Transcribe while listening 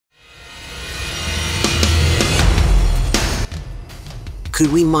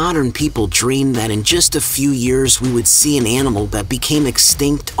Could we modern people dream that in just a few years we would see an animal that became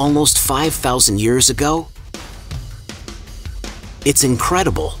extinct almost 5,000 years ago? It's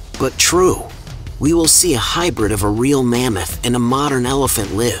incredible, but true. We will see a hybrid of a real mammoth and a modern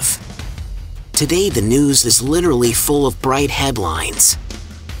elephant live. Today the news is literally full of bright headlines.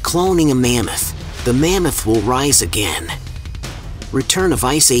 Cloning a mammoth. The mammoth will rise again. Return of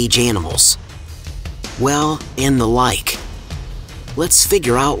Ice Age animals. Well, and the like. Let's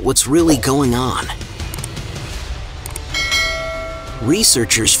figure out what's really going on.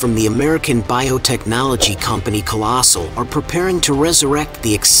 Researchers from the American biotechnology company Colossal are preparing to resurrect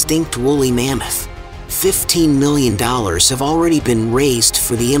the extinct woolly mammoth. $15 million have already been raised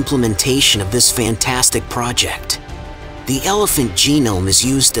for the implementation of this fantastic project. The elephant genome is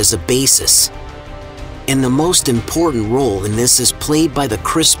used as a basis, and the most important role in this is played by the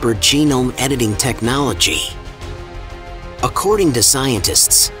CRISPR genome editing technology. According to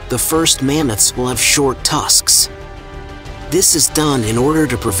scientists, the first mammoths will have short tusks. This is done in order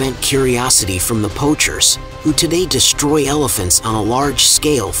to prevent curiosity from the poachers, who today destroy elephants on a large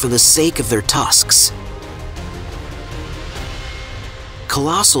scale for the sake of their tusks.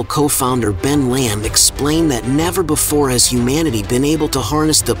 Colossal co-founder Ben Lamb explained that never before has humanity been able to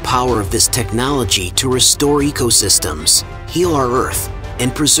harness the power of this technology to restore ecosystems, heal our Earth,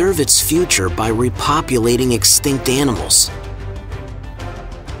 and preserve its future by repopulating extinct animals.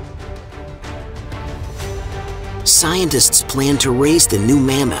 Scientists plan to raise the new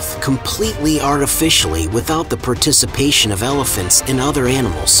mammoth completely artificially without the participation of elephants and other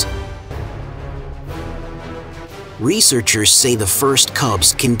animals. Researchers say the first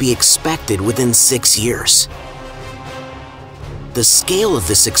cubs can be expected within 6 years. The scale of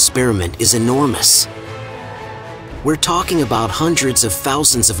this experiment is enormous. We're talking about hundreds of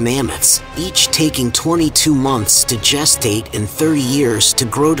thousands of mammoths, each taking 22 months to gestate and 30 years to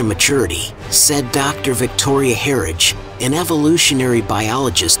grow to maturity, said Dr. Victoria Harridge, an evolutionary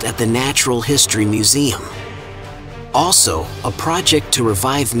biologist at the Natural History Museum. Also, a project to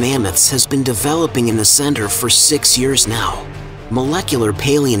revive mammoths has been developing in the center for 6 years now. Molecular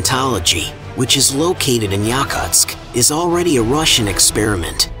paleontology, which is located in Yakutsk, is already a Russian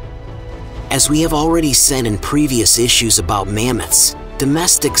experiment. As we have already said in previous issues about mammoths,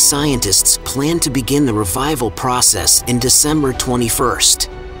 domestic scientists plan to begin the revival process in December 21st.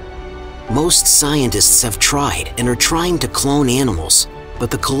 Most scientists have tried and are trying to clone animals, but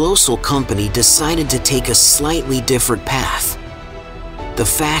the Colossal company decided to take a slightly different path. The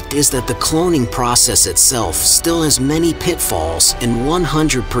fact is that the cloning process itself still has many pitfalls and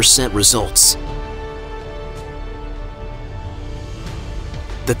 100% results.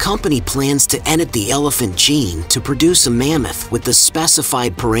 The company plans to edit the elephant gene to produce a mammoth with the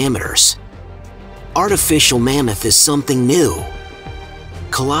specified parameters. Artificial mammoth is something new.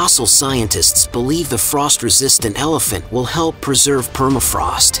 Colossal scientists believe the frost-resistant elephant will help preserve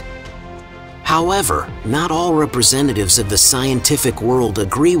permafrost. However, not all representatives of the scientific world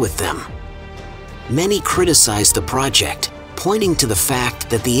agree with them. Many criticize the project, pointing to the fact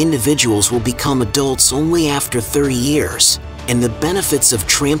that the individuals will become adults only after 30 years, and the benefits of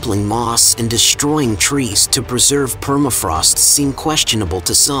trampling moss and destroying trees to preserve permafrost seem questionable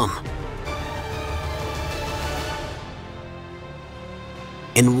to some.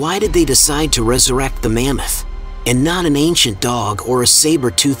 And why did they decide to resurrect the mammoth, and not an ancient dog or a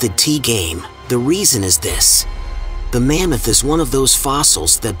saber-toothed tea-game? The reason is this. The mammoth is one of those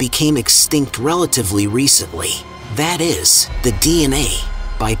fossils that became extinct relatively recently. That is, the DNA,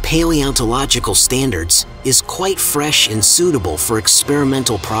 by paleontological standards, is quite fresh and suitable for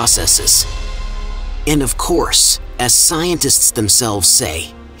experimental processes. And of course, as scientists themselves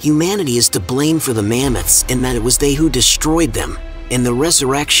say, humanity is to blame for the mammoths in that it was they who destroyed them, and the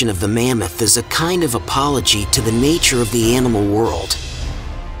resurrection of the mammoth is a kind of apology to the nature of the animal world.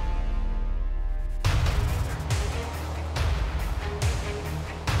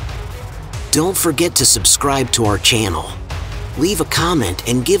 Don't forget to subscribe to our channel. Leave a comment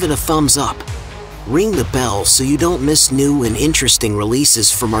and give it a thumbs up. Ring the bell so you don't miss new and interesting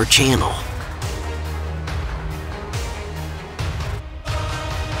releases from our channel.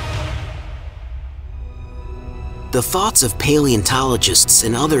 The thoughts of paleontologists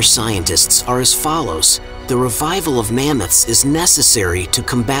and other scientists are as follows. The revival of mammoths is necessary to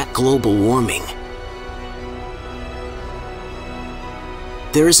combat global warming.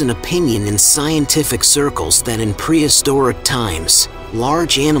 There is an opinion in scientific circles that in prehistoric times,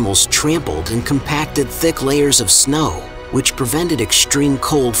 large animals trampled and compacted thick layers of snow, which prevented extreme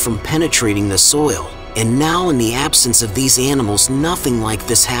cold from penetrating the soil, and now in the absence of these animals, nothing like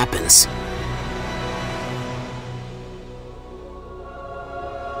this happens.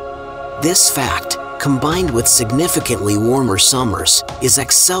 This fact, combined with significantly warmer summers, is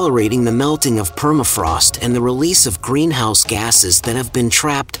accelerating the melting of permafrost and the release of greenhouse gases that have been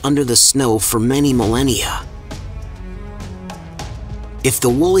trapped under the snow for many millennia. If the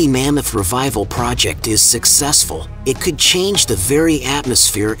woolly mammoth revival project is successful, it could change the very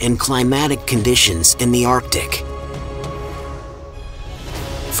atmosphere and climatic conditions in the Arctic.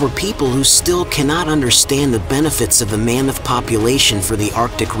 For people who still cannot understand the benefits of the mammoth population for the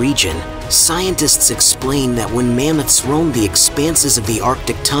Arctic region, scientists explain that when mammoths roamed the expanses of the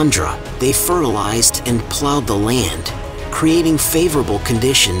Arctic tundra, they fertilized and plowed the land, creating favorable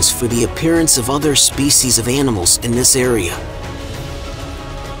conditions for the appearance of other species of animals in this area.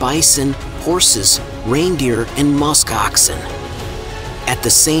 Bison, horses, reindeer, and musk oxen. At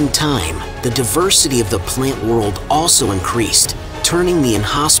the same time, the diversity of the plant world also increased, turning the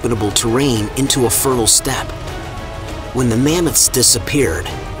inhospitable terrain into a fertile steppe. When the mammoths disappeared,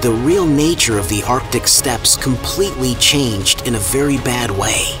 the real nature of the Arctic steppes completely changed in a very bad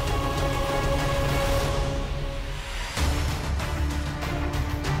way.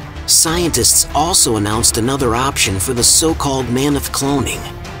 Scientists also announced another option for the so-called mammoth cloning.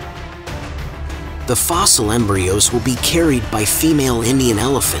 The fossil embryos will be carried by female Indian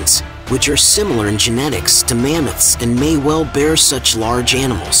elephants, which are similar in genetics to mammoths and may well bear such large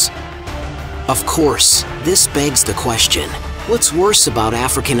animals. Of course, this begs the question, what's worse about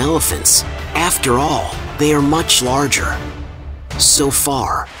African elephants? After all, they are much larger. So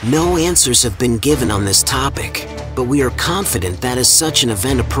far, no answers have been given on this topic, but we are confident that as such an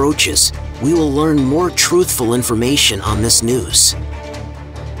event approaches, we will learn more truthful information on this news.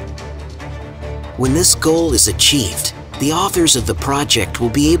 When this goal is achieved, the authors of the project will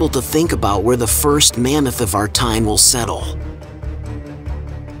be able to think about where the first mammoth of our time will settle.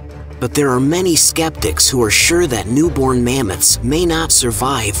 But there are many skeptics who are sure that newborn mammoths may not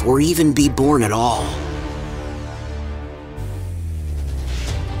survive or even be born at all.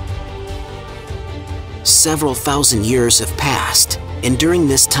 Several thousand years have passed, and during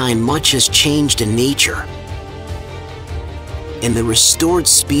this time much has changed in nature, and the restored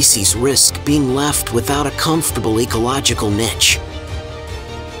species risk being left without a comfortable ecological niche.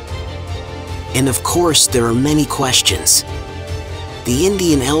 And of course, there are many questions. The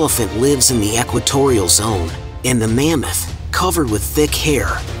Indian elephant lives in the equatorial zone, and the mammoth, covered with thick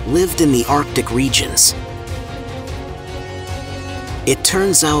hair, lived in the Arctic regions. It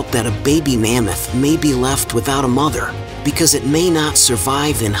turns out that a baby mammoth may be left without a mother because it may not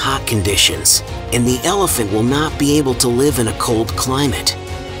survive in hot conditions, and the elephant will not be able to live in a cold climate.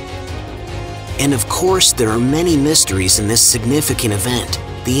 And of course, there are many mysteries in this significant event,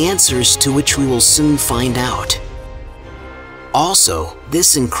 the answers to which we will soon find out. Also,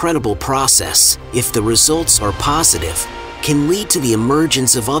 this incredible process, if the results are positive, can lead to the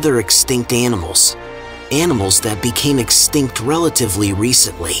emergence of other extinct animals. Animals that became extinct relatively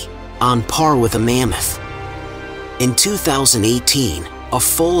recently, on par with a mammoth. In 2018, a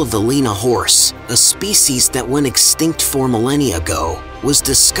foal of the Lena horse, a species that went extinct 4 millennia ago, was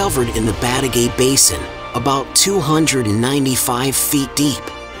discovered in the Batagay Basin, about 295 feet deep.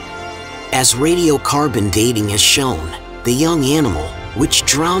 As radiocarbon dating has shown, the young animal, which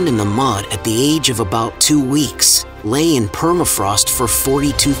drowned in the mud at the age of about 2 weeks, lay in permafrost for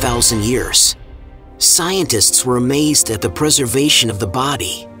 42,000 years. Scientists were amazed at the preservation of the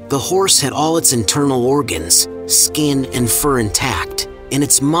body. The horse had all its internal organs, skin and fur intact, and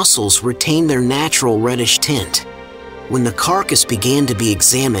its muscles retained their natural reddish tint. When the carcass began to be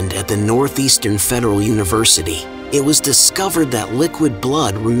examined at the Northeastern Federal University, it was discovered that liquid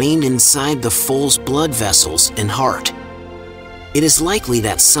blood remained inside the foal's blood vessels and heart. It is likely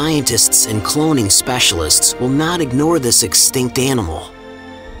that scientists and cloning specialists will not ignore this extinct animal.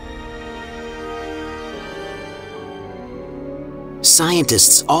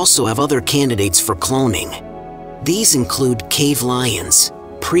 Scientists also have other candidates for cloning. These include cave lions,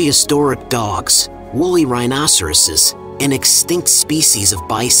 prehistoric dogs, woolly rhinoceroses, and extinct species of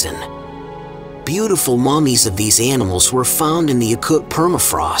bison. Beautiful mummies of these animals were found in the Yakut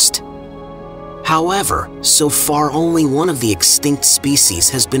permafrost. However, so far only one of the extinct species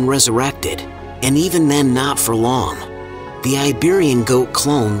has been resurrected, and even then not for long. The Iberian goat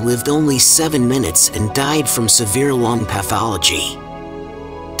clone lived only 7 minutes and died from severe lung pathology.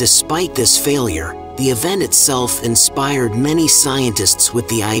 Despite this failure, the event itself inspired many scientists with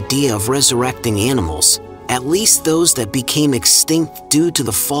the idea of resurrecting animals, at least those that became extinct due to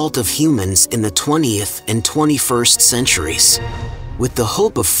the fault of humans in the 20th and 21st centuries. With the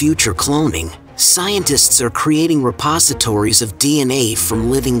hope of future cloning, scientists are creating repositories of DNA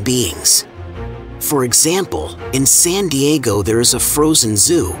from living beings. For example, in San Diego there is a frozen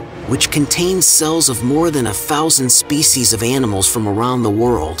zoo, which contains cells of more than 1,000 species of animals from around the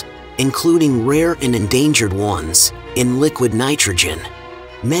world, including rare and endangered ones, in liquid nitrogen.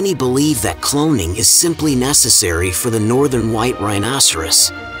 Many believe that cloning is simply necessary for the northern white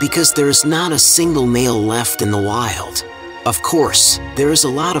rhinoceros, because there is not a single male left in the wild. Of course, there is a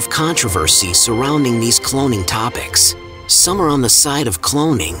lot of controversy surrounding these cloning topics. Some are on the side of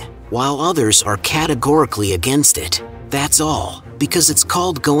cloning, while others are categorically against it. That's all, because it's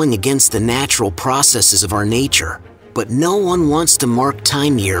called going against the natural processes of our nature. But no one wants to mark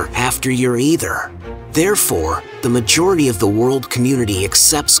time year after year either. Therefore, the majority of the world community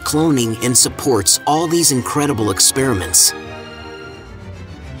accepts cloning and supports all these incredible experiments.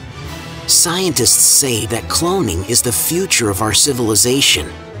 Scientists say that cloning is the future of our civilization,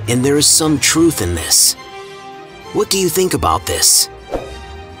 and there is some truth in this. What do you think about this?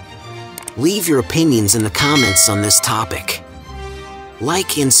 Leave your opinions in the comments on this topic.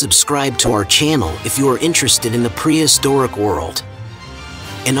 Like and subscribe to our channel if you are interested in the prehistoric world.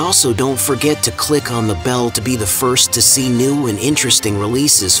 And also don't forget to click on the bell to be the first to see new and interesting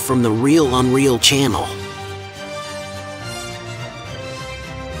releases from the Real Unreal channel.